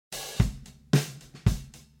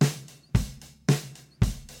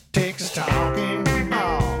Texas Talking.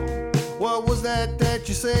 Oh, what was that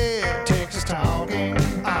you said? Texas Talking.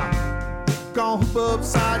 Gonna hoop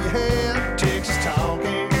upside your head. Texas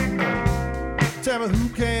Talking. Tell me, who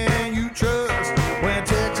can you trust when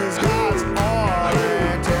Texas got all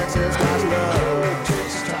and Texas got love?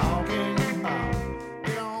 Texas Talking.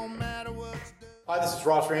 It don't matter what you do. Hi, this is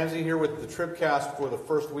Ross Ramsey here with the Tribcast for the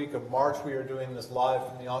first week of March. We are doing this live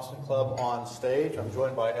from the Austin Club on stage. I'm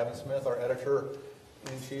joined by Evan Smith, our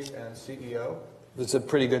editor-in-chief and CEO. It was a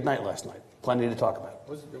pretty good night last night. Plenty to talk about.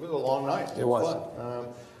 It was a long night. It was. Fun.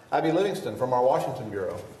 Abby Livingston from our Washington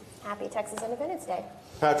Bureau. Happy Texas Independence Day.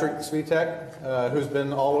 Patrick Svitek, who's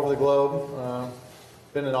been all over the globe,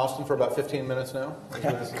 been in Austin for about 15 minutes now.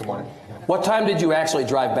 Good morning. What time did you actually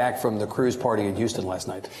drive back from the cruise party in Houston last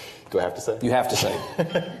night? Do I have to say? You have to say.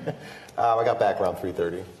 I got back around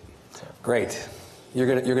 3:30. Great. You're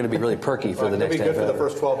gonna be really perky for the next half. It'll be good for the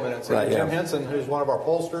first 12 minutes. Right, Jim Henson, who's one of our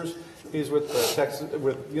pollsters, he's with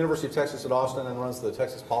University of Texas at Austin and runs the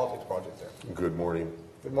Texas Politics Project there. Good morning.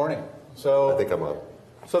 Good morning. So I think I'm up.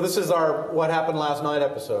 So this is our What Happened Last Night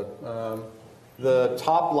episode. The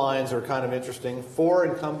top lines are kind of interesting. 4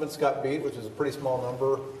 incumbents got beat, which is a pretty small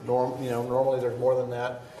number. Normally there's more than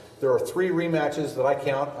that. There are 3 rematches that I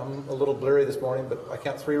count. I'm a little blurry this morning, but I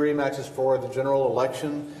count 3 rematches for the general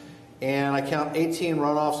election. And I count 18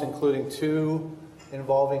 runoffs, including 2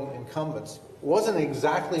 involving incumbents. It wasn't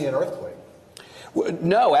exactly an earthquake.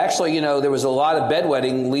 No, actually, there was a lot of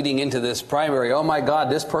bedwetting leading into this primary. Oh my God,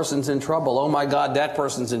 this person's in trouble. Oh my God, that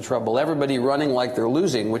person's in trouble. Everybody running like they're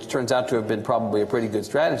losing, which turns out to have been probably a pretty good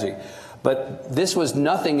strategy. But this was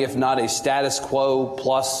nothing if not a status quo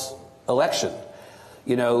plus election.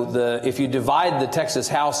 If you divide the Texas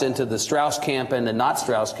House into the Strauss camp and the not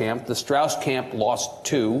Strauss camp, the Strauss camp lost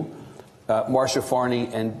 2. Marcia Farney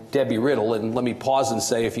and Debbie Riddle. And let me pause and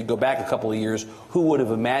say, if you go back a couple of years, who would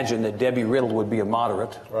have imagined that Debbie Riddle would be a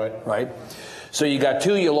moderate? Right? So you got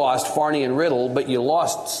 2 you lost, Farney and Riddle, but you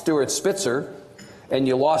lost Stuart Spitzer and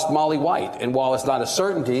you lost Molly White. And while it's not a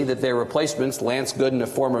certainty that their replacements, Lance Gooden, a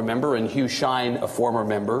former member, and Hugh Shine, a former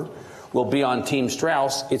member, will be on Team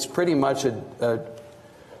Strauss, it's pretty much a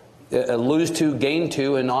lose 2, gain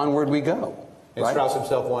 2, and onward we go. And right? Strauss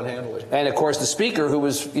himself won handily. And of course, the speaker, who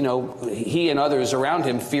was, he and others around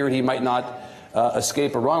him feared he might not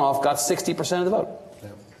escape a runoff, got 60% of the vote.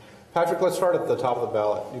 Yeah. Patrick, let's start at the top of the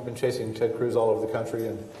ballot. You've been chasing Ted Cruz all over the country,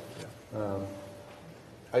 and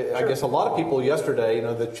I guess a lot of people yesterday,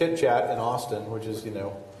 the chit chat in Austin, which is,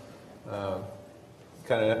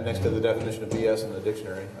 kind of next to the definition of BS in the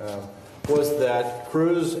dictionary, was that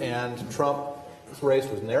Cruz and Trump's race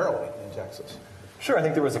was narrowing in Texas. Sure, I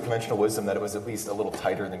think there was a conventional wisdom that it was at least a little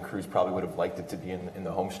tighter than Cruz probably would have liked it to be in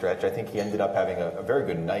the home stretch. I think he ended up having a very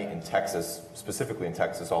good night in Texas, specifically in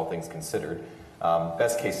Texas, all things considered.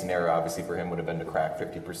 Best case scenario, obviously, for him would have been to crack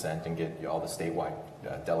 50% and get all the statewide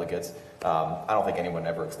delegates. I don't think anyone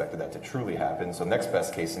ever expected that to truly happen. So next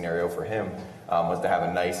best case scenario for him was to have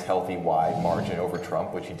a nice, healthy, wide margin over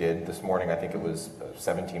Trump, which he did this morning. I think it was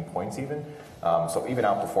 17 points even. So even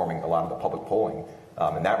outperforming a lot of the public polling.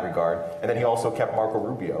 In that regard. And then he also kept Marco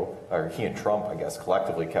Rubio, or he and Trump, I guess,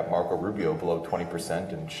 collectively kept Marco Rubio below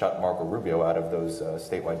 20% and shut Marco Rubio out of those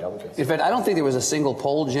statewide delegates. In fact, I don't think there was a single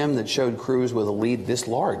poll, Jim, that showed Cruz with a lead this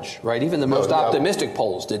large, right? Even the most optimistic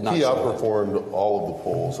polls did not. He outperformed all of the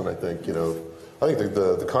polls, and I think,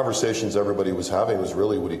 the conversations everybody was having was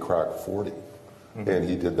really, would he crack 40? Mm-hmm. And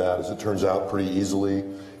he did that, as it turns out, pretty easily.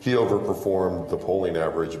 He overperformed the polling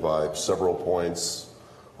average by several points.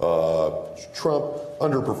 Trump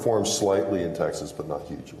underperformed slightly in Texas, but not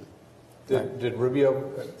hugely. Did Rubio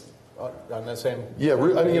on that same? Yeah,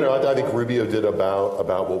 I think Rubio did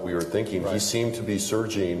about what we were thinking. Right. He seemed to be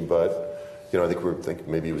surging, but I think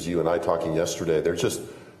maybe it was you and I talking yesterday.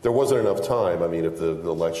 There wasn't enough time. I mean, if the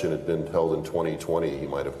election had been held in 2020, he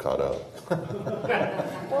might have caught up.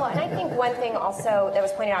 Well, and I think one thing also that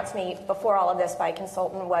was pointed out to me before all of this by a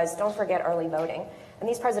consultant was, don't forget early voting. And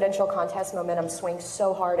these presidential contests momentum swings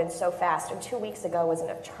so hard and so fast. And 2 weeks ago was an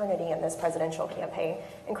eternity in this presidential campaign.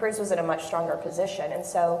 And Cruz was in a much stronger position. And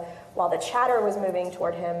so while the chatter was moving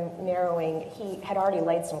toward him narrowing, he had already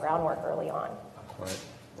laid some groundwork early on.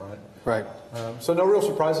 Right. So no real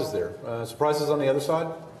surprises there. Surprises on the other side?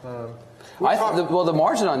 The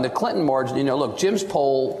margin on the Clinton margin, look, Jim's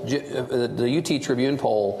poll, the UT Tribune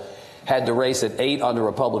poll, had the race at 8 on the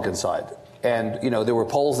Republican side. And, there were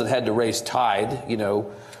polls that had the race tied,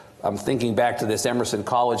 I'm thinking back to this Emerson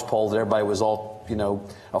College poll that everybody was all,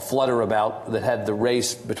 a flutter about, that had the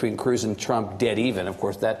race between Cruz and Trump dead even. Of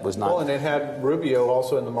course, that was not. Well, and it had Rubio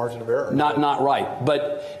also in the margin of error. Not right.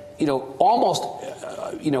 But, almost,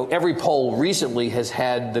 every poll recently has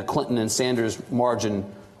had the Clinton and Sanders margin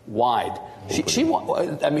wide. She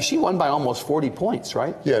won. I mean, she won by almost 40 points,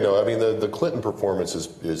 right? Yeah, no, I mean, the Clinton performance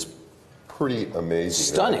is pretty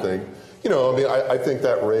amazing. Stunning. I think. I think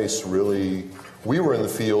that race really. We were in the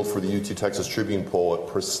field for the UT Texas Tribune poll at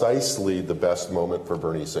precisely the best moment for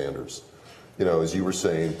Bernie Sanders. As you were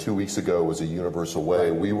saying, 2 weeks ago was a universal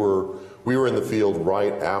way. We were in the field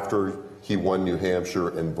right after he won New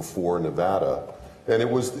Hampshire and before Nevada, and it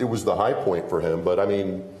was the high point for him. But I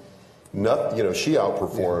mean, she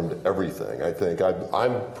outperformed everything. I think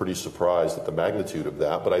I'm pretty surprised at the magnitude of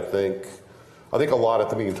that. But I think a lot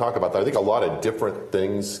of, we can talk about that. I think a lot of different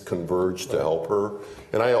things converged to help her.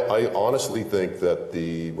 And I honestly think that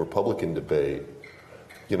the Republican debate,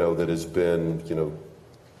 that has been,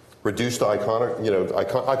 reduced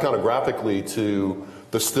iconographically to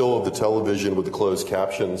the still of the television with the closed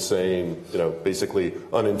captions saying, basically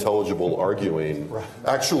unintelligible arguing,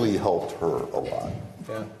 actually helped her a lot.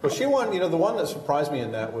 Yeah. Well, she won, the one that surprised me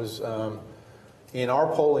in that was in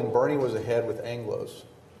our polling, Bernie was ahead with Anglos.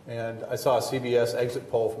 And I saw a CBS exit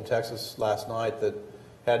poll from Texas last night that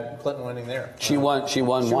had Clinton winning there. She won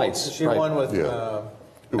whites. She won with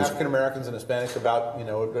African Americans and Hispanics about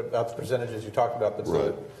the percentages you talked about, but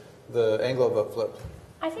the Anglo vote flipped.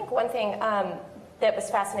 I think one thing that was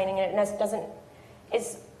fascinating, and it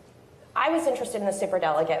is I was interested in the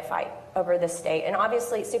superdelegate fight over this state, and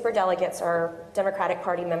obviously superdelegates are Democratic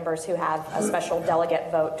Party members who have a special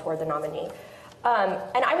delegate vote toward the nominee.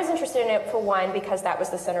 And I was interested in it, for one, because that was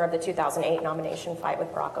the center of the 2008 nomination fight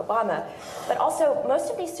with Barack Obama. But also, most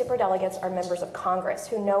of these superdelegates are members of Congress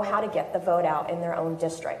who know how to get the vote out in their own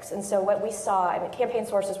districts. And so what we saw, campaign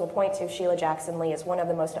sources will point to Sheila Jackson Lee as one of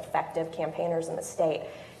the most effective campaigners in the state.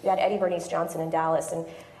 You had Eddie Bernice Johnson in Dallas, and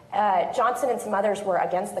Johnson and some others were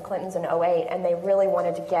against the Clintons in 2008, and they really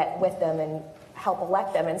wanted to get with them and help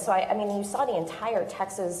elect them. And so, you saw the entire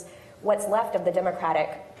Texas, what's left of the Democratic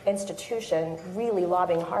institution, really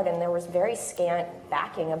lobbying hard, and there was very scant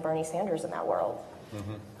backing of Bernie Sanders in that world.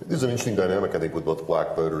 Mm-hmm. There's an interesting dynamic, I think, with both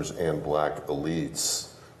black voters and black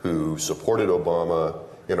elites who supported Obama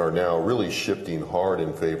and are now really shifting hard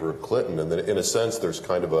in favor of Clinton. And then, in a sense, there's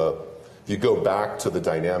kind of if you go back to the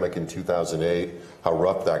dynamic in 2008, how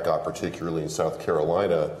rough that got, particularly in South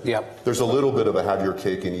Carolina, there's a little bit of a have your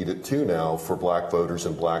cake and eat it too now for black voters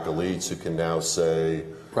and black elites who can now say,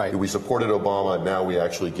 we supported Obama, now we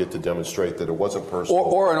actually get to demonstrate that it wasn't personal.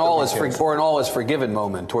 Or an all is forgiven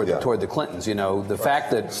moment toward the Clintons. The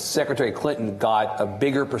fact that Secretary Clinton got a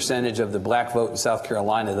bigger percentage of the black vote in South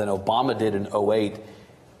Carolina than Obama did in 2008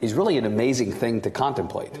 is really an amazing thing to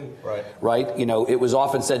contemplate. Right? It was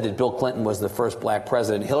often said that Bill Clinton was the first black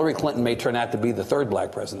president. Hillary Clinton may turn out to be the third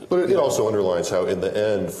black president. But it also underlines how, in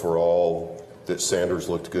the end, for all that Sanders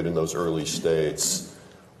looked good in those early states,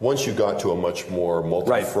 once you got to a much more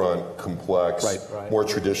multi-front, complex, more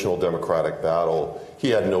traditional Democratic battle, he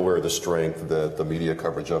had nowhere the strength that the media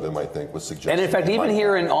coverage of him, I think, was suggesting. And in fact, even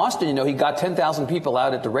here in Austin, he got 10,000 people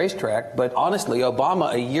out at the racetrack. But honestly,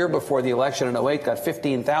 Obama, a year before the election in 2008, got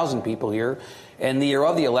 15,000 people here. And the year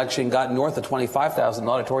of the election got north of 25,000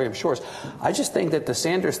 Auditorium Shores. I just think that the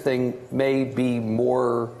Sanders thing may be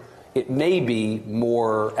more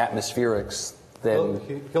atmospherics.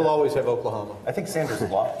 He'll always have Oklahoma. I think Sanders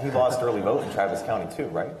lost early vote in Travis County too,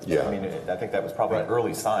 right? Yeah. I think that was probably an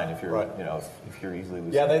early sign if you're if you're easily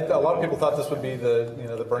losing. Yeah, a lot of people thought this would be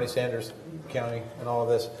the Bernie Sanders county and all of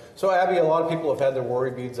this. So Abby, a lot of people have had their worry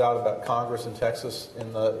beads out about Congress in Texas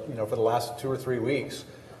in the for the last 2 or 3 weeks.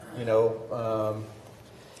 We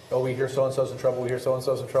hear so and so's in trouble. We hear so and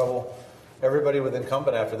so's in trouble. Everybody with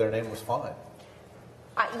incumbent after their name was fine.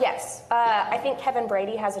 Yes, I think Kevin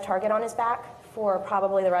Brady has a target on his back for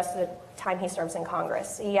probably the rest of the time he serves in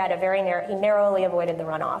Congress. He had he narrowly avoided the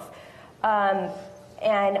runoff.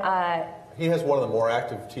 He has one of the more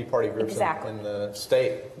active Tea Party groups in the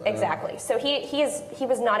state. Exactly. So he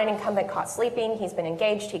was not an incumbent caught sleeping. He's been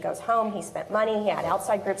engaged. He goes home. He spent money. He had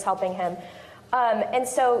outside groups helping him. And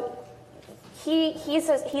so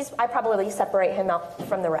I probably separate him out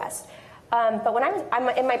from the rest. But when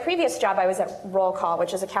in my previous job, I was at Roll Call,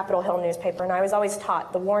 which is a Capitol Hill newspaper, and I was always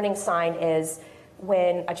taught the warning sign is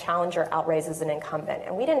when a challenger outraises an incumbent.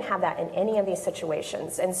 And we didn't have that in any of these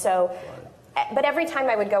situations. And so, but every time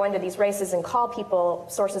I would go into these races and call people,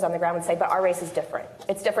 sources on the ground would say, but our race is different.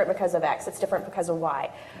 It's different because of X. It's different because of Y.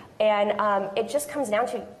 And it just comes down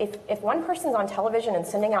to if one person's on television and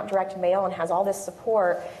sending out direct mail and has all this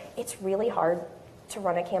support, it's really hard to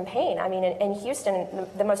run a campaign. I mean, in Houston,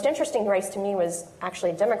 the most interesting race to me was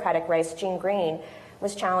actually a Democratic race. Gene Green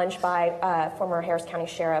was challenged by former Harris County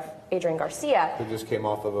Sheriff Adrian Garcia. Who just came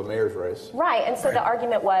off of a mayor's race. Right, and so the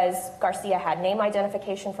argument was Garcia had name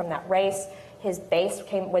identification from that race. His base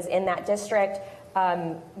was in that district.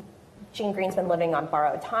 Gene Green's been living on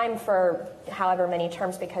borrowed time for however many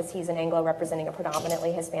terms because he's an Anglo representing a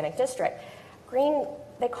predominantly Hispanic district. Green,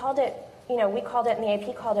 they called it, we called it, and the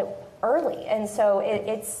AP called it early. And so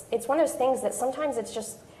it's one of those things that sometimes it's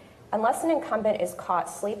just, unless an incumbent is caught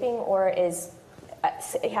sleeping or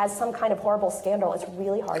it has some kind of horrible scandal, it's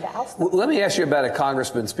really hard to oust them. Well, let me ask you about a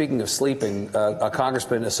congressman, speaking of sleeping, a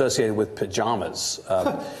congressman associated with pajamas,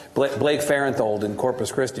 Blake Farenthold in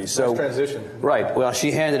Corpus Christi. So, nice transition. Right. Well,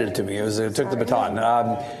 she handed it to me. It took the baton.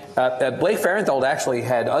 Blake Farenthold actually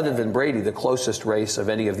had, other than Brady, the closest race of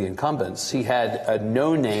any of the incumbents. He had a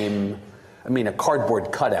no-name, a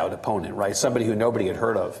cardboard cutout opponent, right? Somebody who nobody had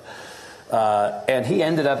heard of. And he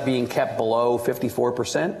ended up being kept below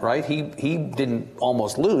 54%, right? He didn't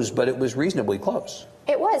almost lose, but it was reasonably close.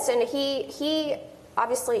 It was, and he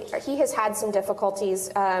obviously, he has had some difficulties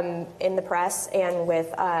in the press, and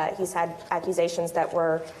he's had accusations that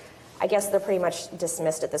were, I guess they're pretty much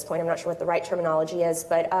dismissed at this point. I'm not sure what the right terminology is,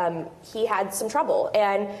 but he had some trouble,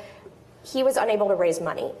 and he was unable to raise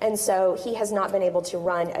money, and so he has not been able to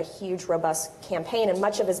run a huge, robust campaign, and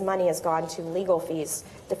much of his money has gone to legal fees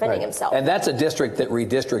defending himself. And that's a district that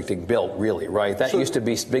redistricting built, really, right? That used to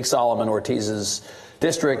be Big Solomon Ortiz's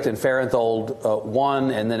district, and Farenthold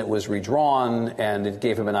won, and then it was redrawn, and it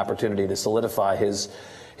gave him an opportunity to solidify his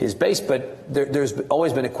base. But there's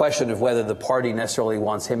always been a question of whether the party necessarily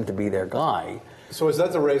wants him to be their guy. So is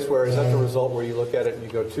that the race is that the result where you look at it and you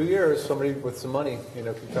go, 2 years, somebody with some money,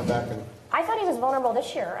 can come back and... I thought he was vulnerable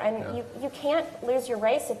this year, and you can't lose your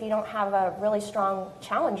race if you don't have a really strong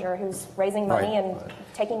challenger who's raising money and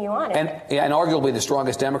taking you on. And arguably the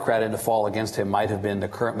strongest Democrat in the fall against him might have been the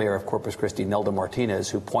current mayor of Corpus Christi, Nelda Martinez,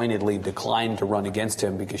 who pointedly declined to run against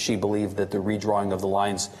him because she believed that the redrawing of the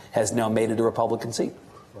lines has now made it a Republican seat.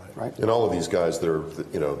 Right. And all of these guys, they're,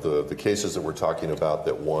 the cases that we're talking about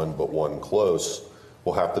that won but won close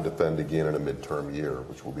will have to defend again in a midterm year,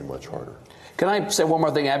 which will be much harder. Can I say one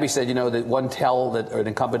more thing? Abby said, that one tell that an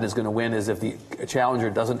incumbent is going to win is if the challenger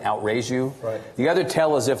doesn't outraise you. Right. The other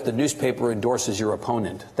tell is if the newspaper endorses your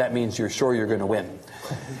opponent. That means you're sure you're going to win.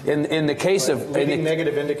 In the case of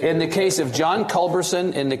negative indicators. In the case of John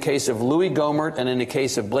Culberson, in the case of Louis Gohmert, and in the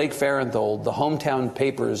case of Blake Farenthold, the hometown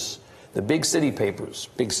papers, the big city papers,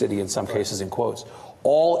 big city in some cases in quotes,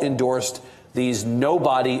 all endorsed these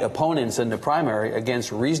nobody opponents in the primary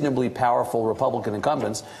against reasonably powerful Republican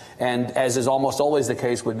incumbents. And as is almost always the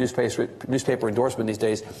case with newspaper endorsement these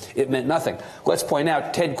days, it meant nothing. Let's point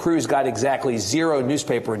out, Ted Cruz got exactly 0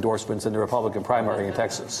 newspaper endorsements in the Republican primary in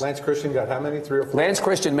Texas. Lance Christian got how many? 3 or 4? Lance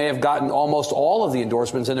Christian may have gotten almost all of the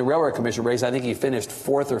endorsements in the Railroad Commission race. I think he finished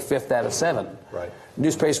 4th or 5th out of 7. Right. I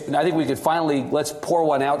think we could finally, let's pour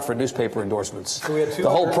one out for newspaper endorsements. So we had the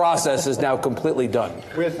whole process is now completely done.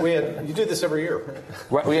 You do this every year.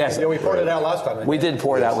 Right, yes. We poured it out last time. We did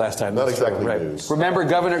pour it out last time. Not exactly right. news. Remember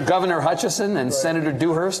Governor Hutchison and Senator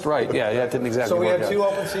Dewhurst? Right, yeah, that didn't exactly work out. So we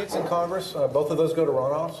work had 2 open seats in Congress. Both of those go to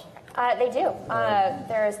runoffs? They do.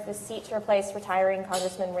 There's the seat to replace retiring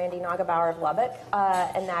Congressman Randy Nagebauer of Lubbock,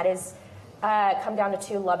 and that is come down to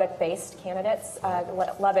 2 Lubbock-based candidates,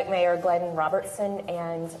 Lubbock Mayor Glenn Robertson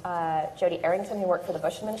and Jody Arrington, who worked for the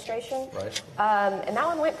Bush administration. Right. And that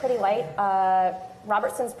one went pretty late.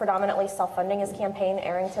 Robertson's predominantly self-funding his campaign.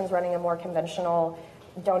 Arrington's running a more conventional,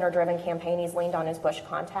 donor-driven campaign. He's leaned on his Bush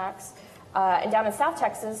contacts. And down in South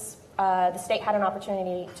Texas, the state had an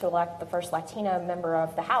opportunity to elect the first Latina member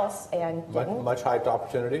of the House and didn't. Much hyped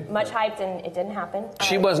opportunity. Much hyped, and it didn't happen.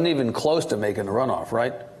 She wasn't even close to making a runoff,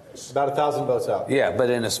 right? About 1,000 votes out. Yeah, but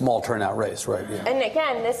in a small turnout race, right? Yeah. And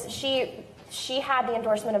again, she had the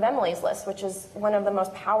endorsement of Emily's List, which is one of the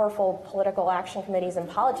most powerful political action committees in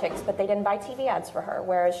politics, but they didn't buy TV ads for her,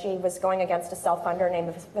 whereas she was going against a self-funder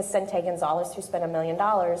named Vicente Gonzalez, who spent $1 million,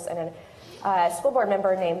 and a school board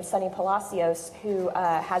member named Sonny Palacios, who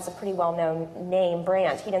has a pretty well-known name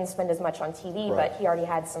brand. He didn't spend as much on TV, but he already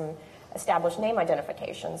had some established name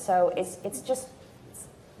identification. So it's just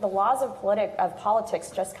the laws of politics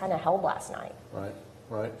just kind of held last night.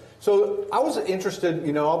 Right. So I was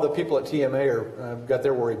interested, all the people at TMA got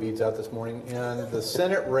their worry beads out this morning, and the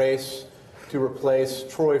Senate race to replace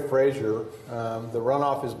Troy Frazier, the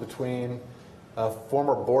runoff is between a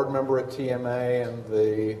former board member at TMA and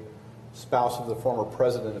the spouse of the former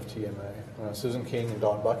president of TMA, Susan King and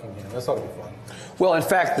Don Buckingham. This ought to be fun. Well, in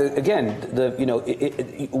fact,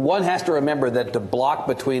 one has to remember that the block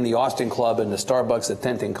between the Austin Club and the Starbucks at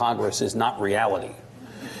 10th and Congress is not reality.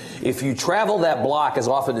 If you travel that block as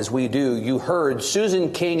often as we do, you heard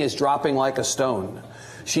Susan King is dropping like a stone.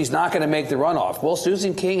 She's not going to make the runoff. Well,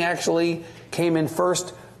 Susan King actually came in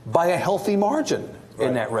first by a healthy margin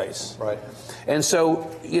in that race. Right. And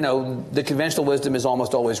so, the conventional wisdom is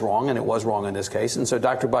almost always wrong, and it was wrong in this case. And so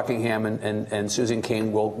Dr. Buckingham and Susan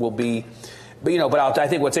King will be, but I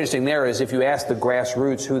think what's interesting there is if you ask the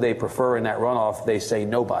grassroots who they prefer in that runoff, they say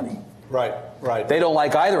nobody. Right. They don't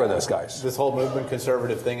like either of those guys. This whole movement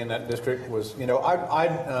conservative thing in that district was,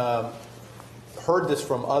 I heard this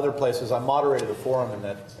from other places. I moderated a forum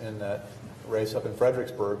in that race up in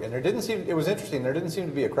Fredericksburg, and it was interesting. There didn't seem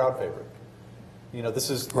to be a crowd favorite. This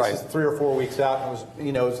is 3 or 4 weeks out,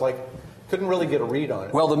 and it was like couldn't really get a read on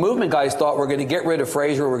it. Well, the movement guys thought we're going to get rid of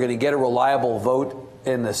Fraser, we're going to get a reliable vote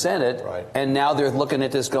in the Senate, and now they're looking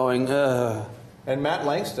at this going, ugh. And Matt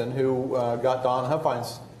Langston, who got Don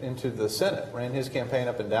Huffines into the Senate, ran his campaign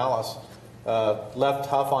up in Dallas, left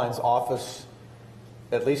Huffines' office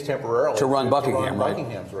at least temporarily to run Buckingham,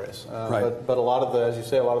 Buckingham's race. But a lot of the, as you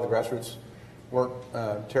say, a lot of the grassroots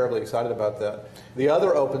weren't terribly excited about that. The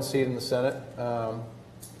other open seat in the Senate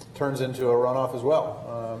turns into a runoff as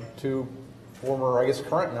well. Two former, I guess,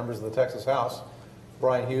 current members of the Texas House,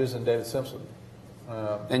 Brian Hughes and David Simpson.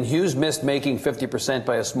 And Hughes missed making 50%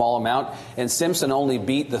 by a small amount, and Simpson only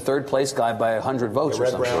beat the third place guy by 100 votes or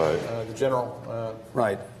something. The general.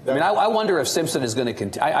 Right. I wonder if Simpson is going to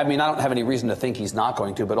continue. I don't have any reason to think he's not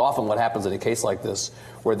going to, but often what happens in a case like this,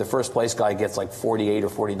 where the first place guy gets like 48 or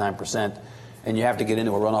 49%, and you have to get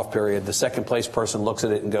into a runoff period, the second place person looks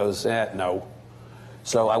at it and goes, no.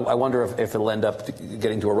 So I wonder if it'll end up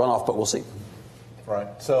getting to a runoff, but we'll see. Right.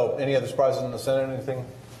 So any other surprises in the Senate? Anything?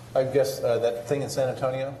 I guess that thing in San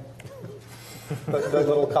Antonio, that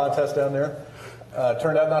little contest down there,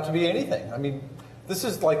 turned out not to be anything. I mean, this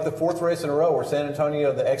is like the fourth race in a row where San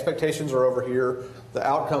Antonio, the expectations are over here, the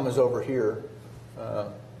outcome is over here.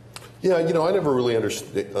 Yeah, I never really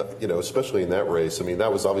understood, especially in that race. I mean,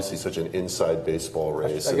 that was obviously such an inside baseball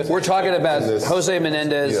race. I guess we're talking about Jose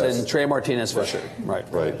Menendez and Trey Martinez Fisher. Right.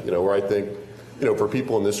 Where I think, for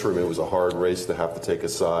people in this room, it was a hard race to have to take a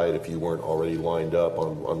side if you weren't already lined up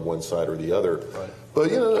on one side or the other. Right. But,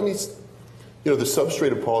 the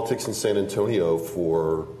substrate of politics in San Antonio,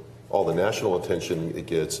 for all the national attention it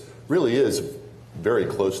gets, really is very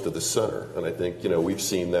close to the center. And I think, we've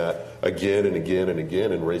seen that again and again and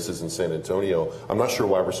again in races in San Antonio. I'm not sure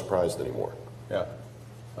why we're surprised anymore. Yeah.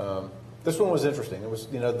 This one was interesting. It was,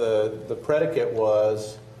 the predicate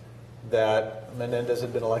was that Menendez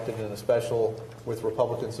had been elected in a special with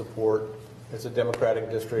Republican support. It's a Democratic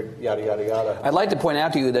district, yada, yada, yada. I'd like to point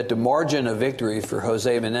out to you that the margin of victory for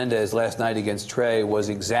Jose Menendez last night against Trey was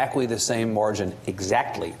exactly the same margin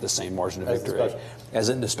of victory as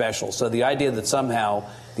in the special. So the idea that somehow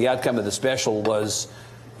the outcome of the special was,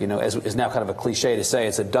 as is now kind of a cliche to say,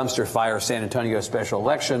 it's a dumpster fire San Antonio special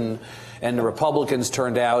election, and the Republicans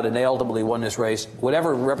turned out and they ultimately won this race.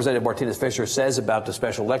 Whatever Representative Martinez Fisher says about the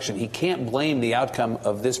special election, he can't blame the outcome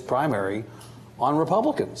of this primary on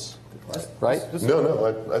Republicans. Right?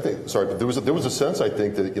 No. I think. Sorry, but there was a sense, I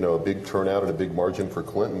think, that a big turnout and a big margin for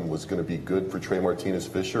Clinton was going to be good for Trey Martinez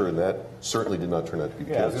Fisher, and that certainly did not turn out to be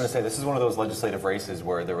the case. I was going to say this is one of those legislative races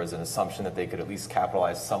where there was an assumption that they could at least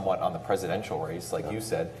capitalize somewhat on the presidential race, like you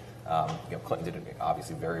said. Clinton did it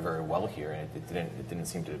obviously very, very well here, and it didn't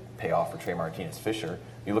seem to pay off for Trey Martinez Fisher.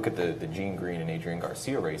 You look at the Gene Green and Adrian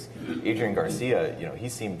Garcia race. Adrian Garcia, he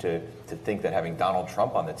seemed to think that having Donald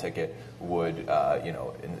Trump on the ticket would,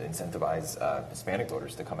 incentivize Hispanic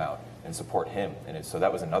voters to come out and support him. And so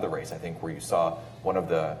that was another race, I think, where you saw one of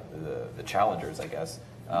the challengers, I guess,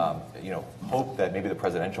 hope that maybe the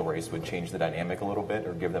presidential race would change the dynamic a little bit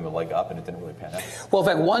or give them a leg up, and it didn't really pan out.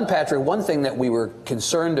 Well, in fact, one thing that we were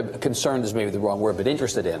concerned is maybe the wrong word, but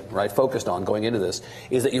interested in, right, focused on going into this,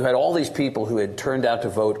 is that you had all these people who had turned out to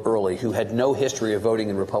vote early, who had no history of voting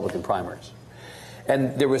in Republican primaries.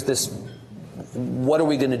 And there was this, what are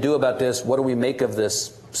we going to do about this? What do we make of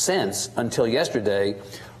this sense until yesterday?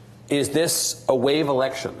 Is this a wave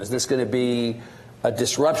election? Is this going to be a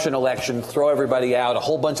disruption election, throw everybody out, a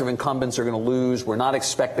whole bunch of incumbents are going to lose, we're not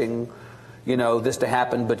expecting, this to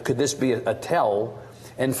happen, but could this be a tell?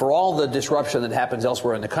 And for all the disruption that happens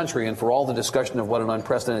elsewhere in the country, and for all the discussion of what an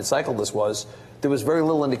unprecedented cycle this was, there was very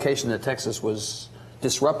little indication that Texas was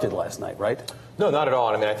disrupted last night, right? No, not at all.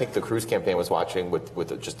 And I mean, I think the Cruz campaign was watching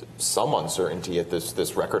with just some uncertainty at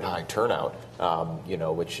this record high turnout,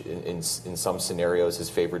 which in some scenarios has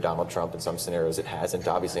favored Donald Trump, in some scenarios it hasn't.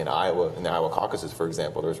 Obviously, in the Iowa caucuses, for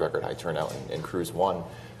example, there was record high turnout and Cruz won.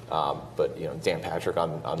 But Dan Patrick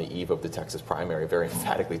on the eve of the Texas primary very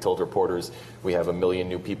emphatically told reporters, we have 1 million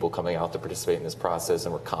new people coming out to participate in this process,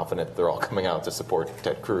 and we're confident that they're all coming out to support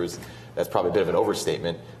Ted Cruz. That's probably a bit of an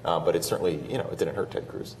overstatement, but it certainly, it didn't hurt Ted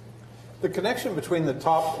Cruz. The connection between the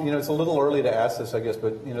top, it's a little early to ask this, I guess,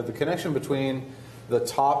 but the connection between the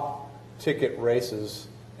top ticket races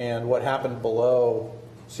and what happened below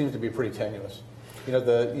seems to be pretty tenuous.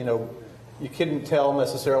 You couldn't tell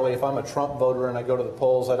necessarily if I'm a Trump voter and I go to the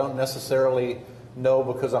polls. I don't necessarily know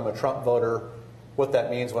because I'm a Trump voter what that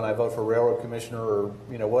means when I vote for railroad commissioner or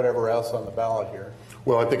whatever else on the ballot here.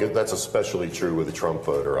 Well, I think that's especially true with a Trump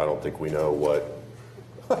voter. I don't think we know what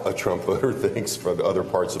a Trump voter thinks from other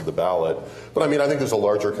parts of the ballot. But I mean, I think there's a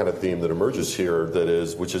larger kind of theme that emerges here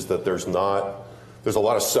which is that there's a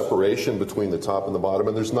lot of separation between the top and the bottom,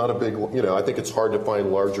 and there's not a big, I think it's hard to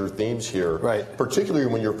find larger themes here, right? Particularly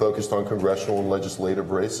when you're focused on congressional and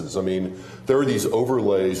legislative races. I mean, there are these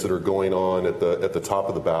overlays that are going on at the top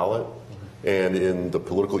of the ballot and in the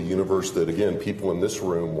political universe that, again, people in this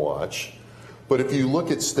room watch. But if you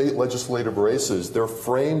look at state legislative races, they're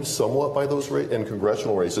framed somewhat by those and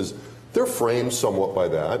congressional races, they're framed somewhat by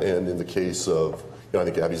that. And in the case of, I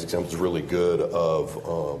think Abby's example is really good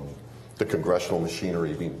of the congressional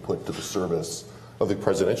machinery being put to the service of the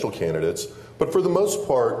presidential candidates. But for the most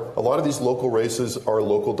part, a lot of these local races are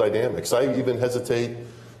local dynamics. I even hesitate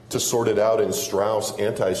to sort it out in Strauss,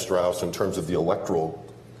 anti-Strauss in terms of the electoral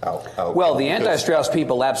outcome. Well, the anti-Strauss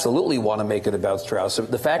people absolutely want to make it about Strauss.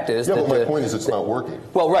 The fact is that my point is it's not working.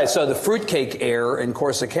 Well, right. So the fruitcake heir in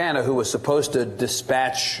Corsicana, who was supposed to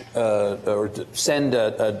dispatch or send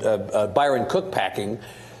a Byron Cook packing,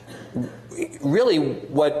 really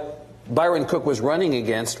what Byron Cook was running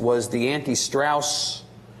against was the anti-Strauss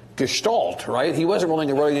gestalt, right? He wasn't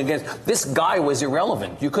running against. This guy was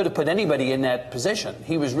irrelevant. You could have put anybody in that position.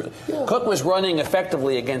 Cook was running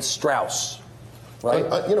effectively against Strauss. Right.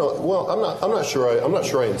 I'm not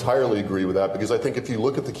sure I entirely agree with that, because I think if you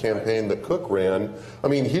look at the campaign that Cook ran, I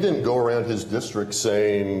mean, he didn't go around his district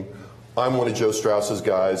saying, I'm one of Joe Strauss's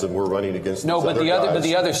guys and we're running against these other guys. But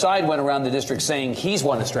the other side went around the district saying he's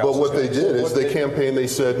one of Strauss's guys. But what guys. they did is they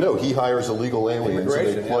said, no, he hires illegal aliens, and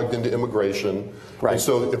they plugged into immigration. Right. And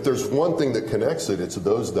so if there's one thing that connects it, it's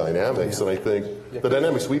those dynamics. And I think the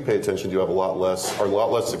dynamics we pay attention to are a lot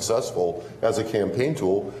less successful as a campaign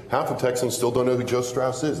tool. Half of Texans still don't know who Joe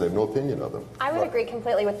Strauss is. They have no opinion of him. I would agree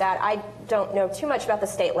completely with that. I don't know too much about the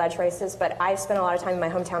state ledge races, but I've spent a lot of time in my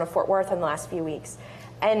hometown of Fort Worth in the last few weeks.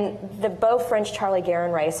 And the Beau French-Charlie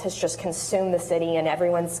Guerin race has just consumed the city, and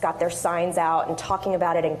everyone's got their signs out and talking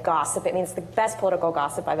about it and gossip. It means the best political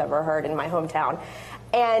gossip I've ever heard in my hometown.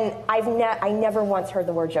 And I never once heard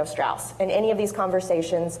the word Joe Strauss. In any of these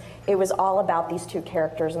conversations, it was all about these two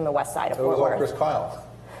characters on the west side of Fort Worth. It was all Chris Kyle.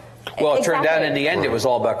 Well, it turned out in the end it was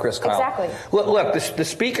all about Chris Kyle. Exactly. Look, the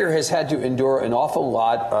speaker has had to endure an awful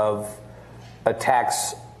lot of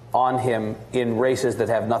attacks on him in races that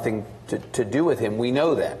have nothing to do with him. We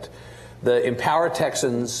know that. The Empower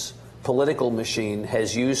Texans political machine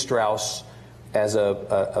has used Strauss as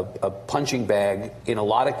a punching bag in a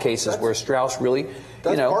lot of cases where Strauss really,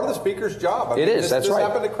 That's part of the speaker's job. That's right. This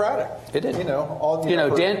happened to Craddock.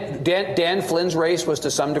 It did. Dan Flynn's race was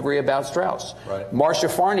to some degree about Strauss. Right. Marcia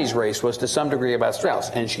Farney's race was to some degree about Strauss,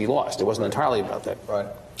 and she lost. It wasn't entirely about that. Right.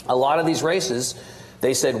 A lot of these races,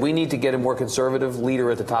 they said, we need to get a more conservative leader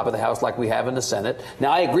at the top of the House like we have in the Senate. Now,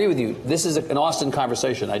 I agree with you. This is an Austin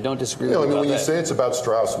conversation. I don't disagree with you about when that. you say it's about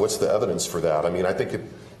Strauss, what's the evidence for that? I mean, I think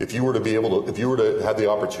if you were to have the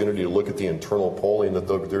opportunity to look at the internal polling that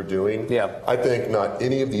they're doing, I think not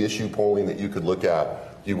any of the issue polling that you could look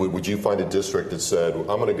at, would you find a district that said, I'm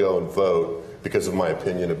going to go and vote because of my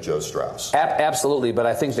opinion of Joe Strauss? Absolutely, but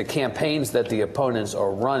I think the campaigns that the opponents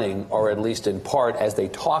are running are, at least in part, as they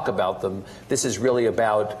talk about them, this is really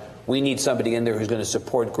about, we need somebody in there who's going to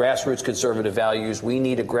support grassroots conservative values. We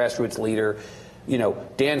need a grassroots leader.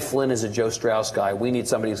 Dan Flynn is a Joe Strauss guy. We need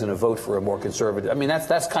somebody who's going to vote for a more conservative. I mean,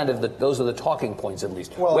 that's kind of those are the talking points, at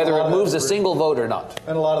least, whether it moves a single vote or not.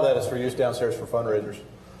 And a lot of that is for use downstairs for fundraisers.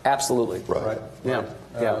 Absolutely. Right.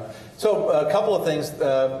 Yeah. So a couple of things.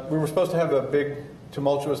 We were supposed to have a big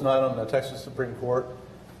tumultuous night on the Texas Supreme Court,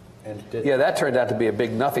 and didn't. Yeah, that turned out to be a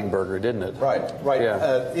big nothing burger, didn't it? Right.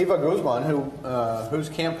 Yeah. Eva Guzman, whose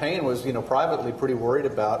campaign was privately pretty worried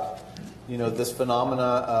about this phenomena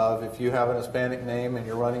of if you have an Hispanic name and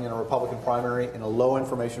you're running in a Republican primary in a low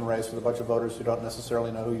information race with a bunch of voters who don't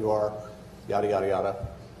necessarily know who you are, yada, yada, yada,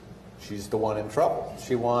 she's the one in trouble.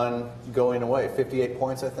 She won going away, 58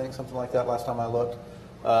 points, I think, something like that last time I looked.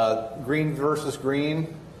 Green versus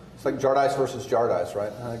Green, it's like Jardice versus Jardice,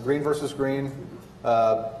 right? Green versus Green,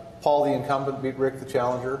 Paul the incumbent beat Rick the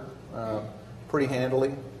challenger pretty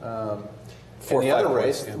handily. In the other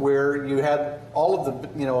race, where you had all of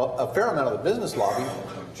the, a fair amount of the business lobby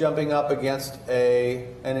jumping up against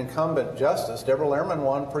an incumbent justice, Deborah Lehrman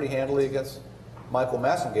won pretty handily against Michael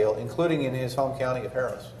Massengale, including in his home county of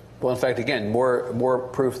Harris. Well, in fact, again, more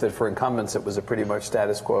proof that for incumbents it was a pretty much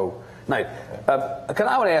status quo night. I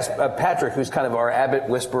want to ask Patrick, who's kind of our Abbott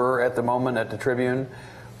whisperer at the moment at the Tribune.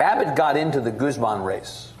 Abbott got into the Guzman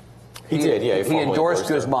race. He did, yeah. He endorsed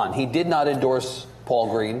Guzman. He did not endorse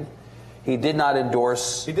Paul Green. He did not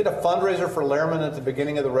endorse... He did a fundraiser for Lehrman at the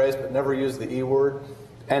beginning of the race, but never used the E word.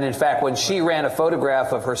 And in fact, when she ran a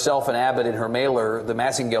photograph of herself and Abbott in her mailer, the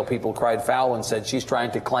Massengale people cried foul and said she's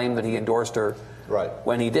trying to claim that he endorsed her. Right.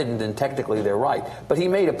 When he didn't, and technically they're right. But he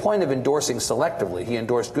made a point of endorsing selectively. He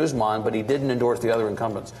endorsed Guzman, but he didn't endorse the other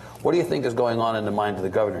incumbents. What do you think is going on in the mind of the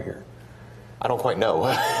governor here? I don't quite know.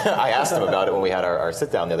 I asked him about it when we had our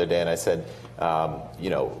sit-down the other day, and I said,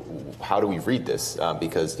 how do we read this?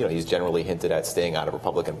 Because, he's generally hinted at staying out of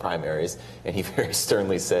Republican primaries, and he very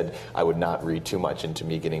sternly said, I would not read too much into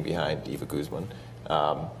me getting behind Eva Guzman.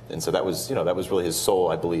 And so that was really his sole,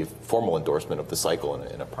 I believe, formal endorsement of the cycle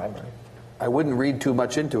in a primary. I wouldn't read too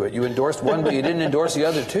much into it. You endorsed one, but you didn't endorse the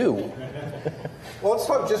other two. Well, let's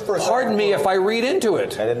talk just for a second. Pardon me if I read into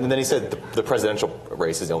it. And then he said the presidential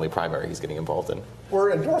race is the only primary he's getting involved in.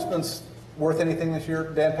 Were endorsements worth anything this year?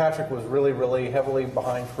 Dan Patrick was really, really heavily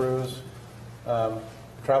behind Cruz.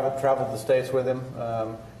 Traveled the states with him.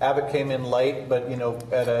 Abbott came in late, but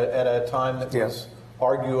at a time that was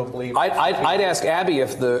arguably. I'd ask Abby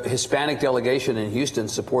if the Hispanic delegation in Houston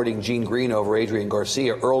supporting Gene Green over Adrian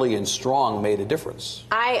Garcia early and strong made a difference.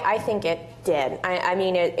 I think it did.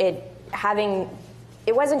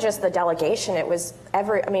 It wasn't just the delegation, it was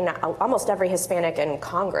almost every Hispanic in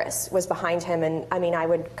Congress was behind him. And I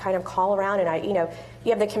would kind of call around and you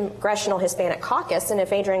have the Congressional Hispanic Caucus, and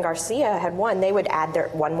if Adrian Garcia had won, they would add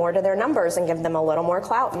one more to their numbers and give them a little more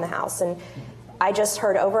clout in the House. And I just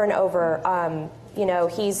heard over and over,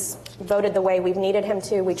 he's voted the way we've needed him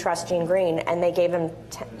to. We trust Gene Green. And they gave him,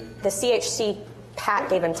 the CHC PAC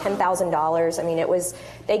gave him $10,000.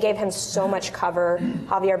 They gave him so much cover.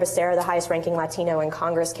 Javier Becerra, the highest ranking Latino in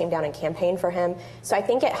Congress, came down and campaigned for him. So I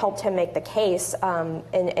think it helped him make the case. And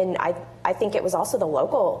I think it was also the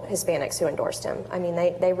local Hispanics who endorsed him.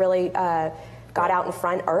 They really got out in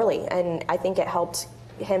front early. And I think it helped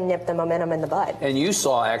him nip the momentum in the bud. And you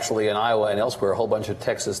saw actually in Iowa and elsewhere a whole bunch of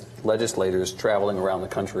Texas legislators traveling around the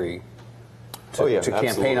country to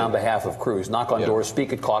campaign on behalf of Cruz, knock on doors,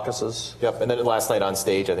 speak at caucuses. Yep, and then last night on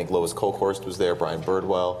stage, I think Lois Kolkhorst was there, Brian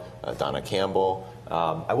Birdwell, Donna Campbell.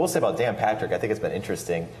 I will say about Dan Patrick, I think it's been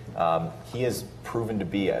interesting. He has proven to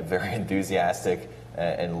be a very enthusiastic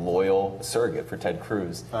and loyal surrogate for Ted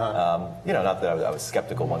Cruz. Not that I was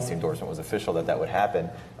skeptical once the endorsement was official that would happen,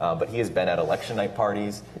 but he has been at election night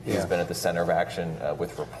parties. He's been at the center of action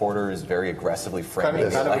with reporters, very aggressively framing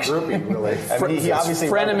kind of a groupie, really. He obviously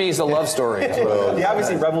Frenemies, a love story. He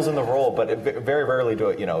obviously revels in the role, but very rarely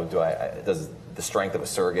does the strength of a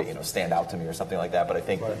surrogate stand out to me or something like that. But I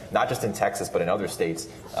think not just in Texas, but in other states.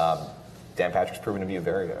 Dan Patrick's proven to be a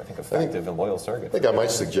very, effective and loyal surrogate. I think I might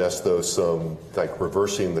suggest, though, some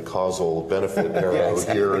reversing the causal benefit arrow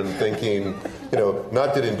here and thinking,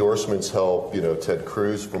 not did endorsements help, Ted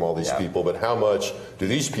Cruz from all these people, but how much do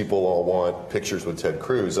these people all want pictures with Ted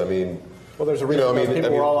Cruz? Well, there's a reason those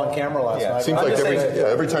people were all on camera last night. It seems like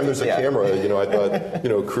every time there's a camera, I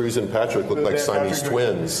thought, Cruz and Patrick looked like Siamese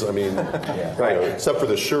twins. Except for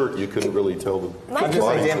the shirt, you couldn't really tell them. I'm just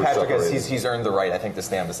saying Dan Patrick, he's earned the right, I think, to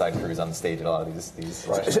stand beside Cruz on the stage in a lot of these.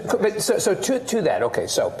 Right. So to that, okay,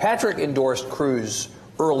 so Patrick endorsed Cruz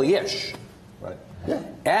early-ish. Right. Yeah.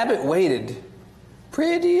 Abbott waited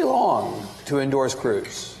pretty long to endorse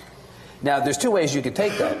Cruz. Now, there's two ways you could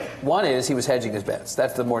take that. One is he was hedging his bets.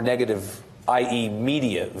 That's the more negative, i.e.,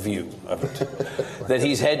 media view of it. that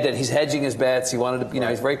he's hedging his bets. He wanted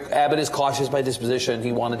to, Abbott is cautious by disposition.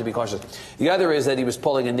 He wanted to be cautious. The other is that he was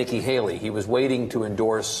pulling a Nikki Haley. He was waiting to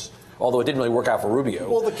endorse, although it didn't really work out for Rubio.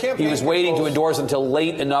 Well, the campaign he was waiting to endorse until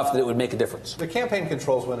late enough that it would make a difference. The campaign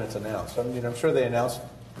controls when it's announced. I'm sure they announced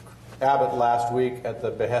Abbott last week at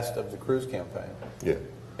the behest of the Cruz campaign. Yeah.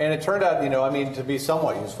 And it turned out, to be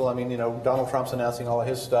somewhat useful. Donald Trump's announcing all of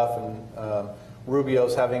his stuff, and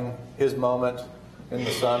Rubio's having his moment. in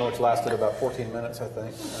the sun, which lasted about 14 minutes, I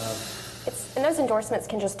think. And those endorsements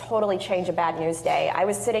can just totally change a bad news day. I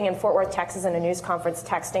was sitting in Fort Worth, Texas in a news conference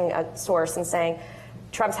texting a source and saying,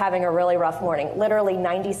 Trump's having a really rough morning. Literally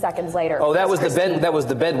 90 seconds later. Oh, that was the bed. That was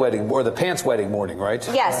the bed wedding or the pants wedding morning, right?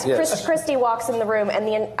 Yes. Christie walks in the room, and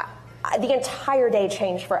the entire day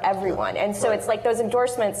changed for everyone. And so it's like those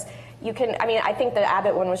endorsements. You can. I mean, I think the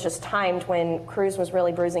Abbott one was just timed when Cruz was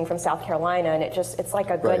really bruising from South Carolina, and it's like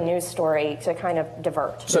a good news story to kind of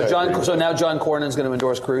divert. So now John Cornyn's going to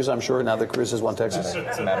endorse Cruz, I'm sure. Now that Cruz has won Texas.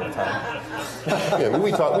 It's a matter of time. Yeah, I mean, we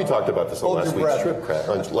talked about this on last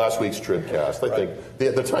week's Tribcast. I think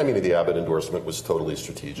the timing of the Abbott endorsement was totally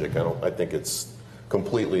strategic. I think it's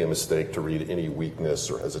completely a mistake to read any weakness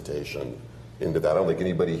or hesitation into that. I don't think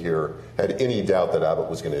anybody here had any doubt that Abbott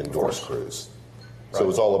was going to endorse Cruz. So it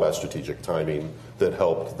was all about strategic timing that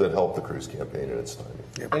helped the Cruz campaign in its timing.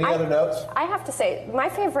 Any other notes? I have to say, my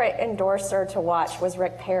favorite endorser to watch was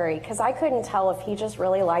Rick Perry, because I couldn't tell if he just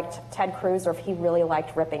really liked Ted Cruz or if he really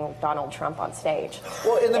liked ripping Donald Trump on stage.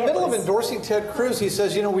 Well, in the middle of endorsing Ted Cruz, he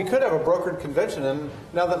says, we could have a brokered convention, and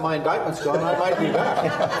now that my indictment's gone, I might be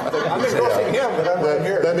back. I'm endorsing him, but I'm not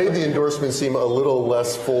here. That made the endorsement seem a little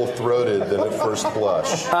less full-throated than at first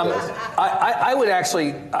blush. I would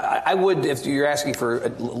actually, if you're asking for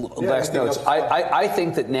last notes, I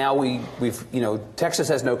think that now we've Texas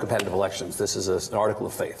has no competitive elections. This is an article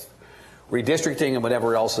of faith. Redistricting and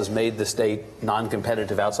whatever else has made the state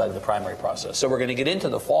non-competitive outside of the primary process. So we're going to get into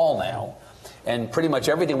the fall now, and pretty much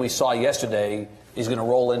everything we saw yesterday is going to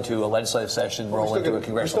roll into a legislative session, roll into a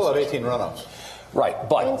congressional session. We still have 18 runoffs. Right,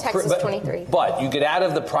 but in Texas, 23. But you get out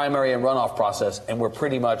of the primary and runoff process, and we're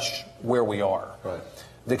pretty much where we are. Right.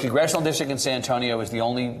 The congressional district in San Antonio is the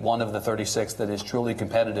only one of the 36 that is truly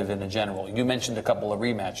competitive in the general. You mentioned a couple of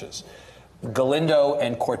rematches. Galindo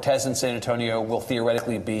and Cortez in San Antonio will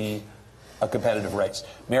theoretically be a competitive race.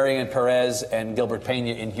 Marion Perez and Gilbert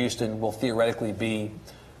Pena in Houston will theoretically be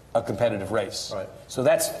a competitive race. Right. So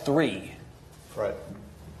that's 3. Right.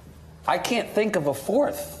 I can't think of a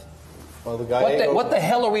 4th. Well, the What the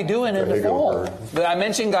hell are we doing in the fall? I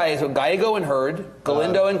mentioned Gallego and Hurd,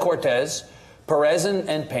 Galindo and Cortez, Perez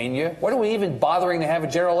and Pena. What are we even bothering to have a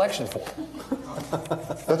general election for?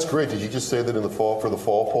 That's great. Did you just say that for the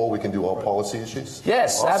fall poll, we can do all policy issues?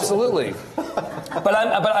 Yes, awesome. Absolutely. but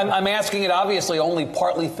I'm asking it obviously only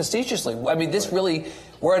partly facetiously. I mean,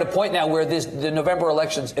 we're at a point now where the November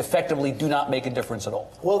elections effectively do not make a difference at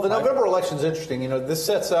all. Well, the November election is interesting. This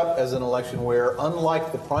sets up as an election where,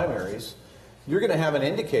 unlike the primaries, you're going to have an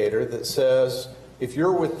indicator that says if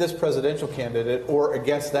you're with this presidential candidate or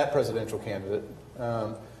against that presidential candidate,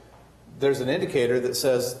 there's an indicator that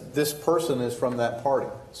says this person is from that party.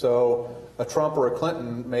 So a Trump or a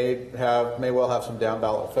Clinton may well have some down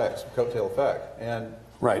ballot effects, coattail effect, and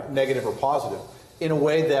negative or positive, in a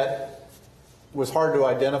way that was hard to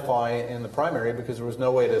identify in the primary because there was no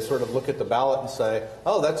way to sort of look at the ballot and say,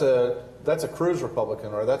 oh, that's a Cruz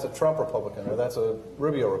Republican, or that's a Trump Republican, or that's a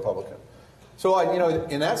Rubio Republican. So,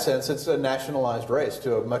 in that sense, it's a nationalized race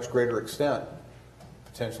to a much greater extent,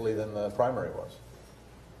 potentially, than the primary was.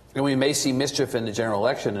 And we may see mischief in the general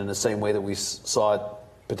election in the same way that we saw it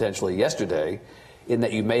potentially yesterday, in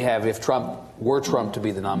that you may have, if Trump were Trump to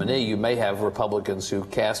be the nominee, you may have Republicans who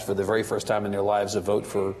cast for the very first time in their lives a vote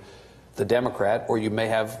for the Democrat, or you may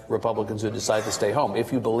have Republicans who decide to stay home.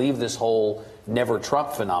 If you believe this whole never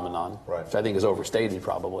Trump phenomenon, which I think is overstated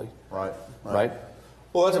probably. Right?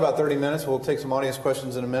 Well, that's about 30 minutes. We'll take some audience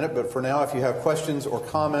questions in a minute, but for now, if you have questions or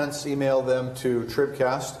comments, email them to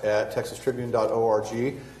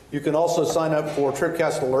tribcast@texastribune.org. You can also sign up for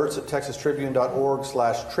Tribcast alerts at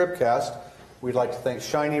texastribune.org/Tribcast. We'd like to thank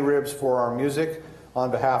Shiny Ribs for our music.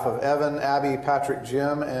 On behalf of Evan, Abby, Patrick,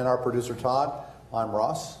 Jim, and our producer Todd, I'm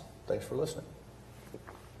Ross. Thanks for listening.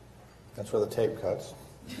 That's where the tape cuts.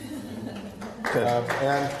 So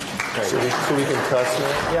we can cuss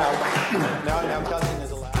now? Yeah. Now cussing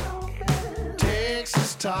is allowed.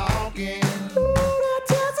 Texas talking.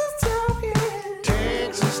 Texas talking.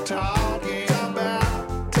 Texas talking. Talk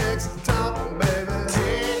about Texas talking, baby.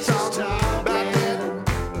 Texas talk, baby.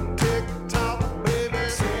 Texas talk, baby.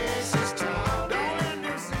 Texas talk. Don't let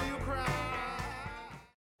me see you cry.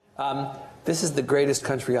 This is the greatest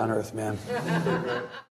country on earth, man.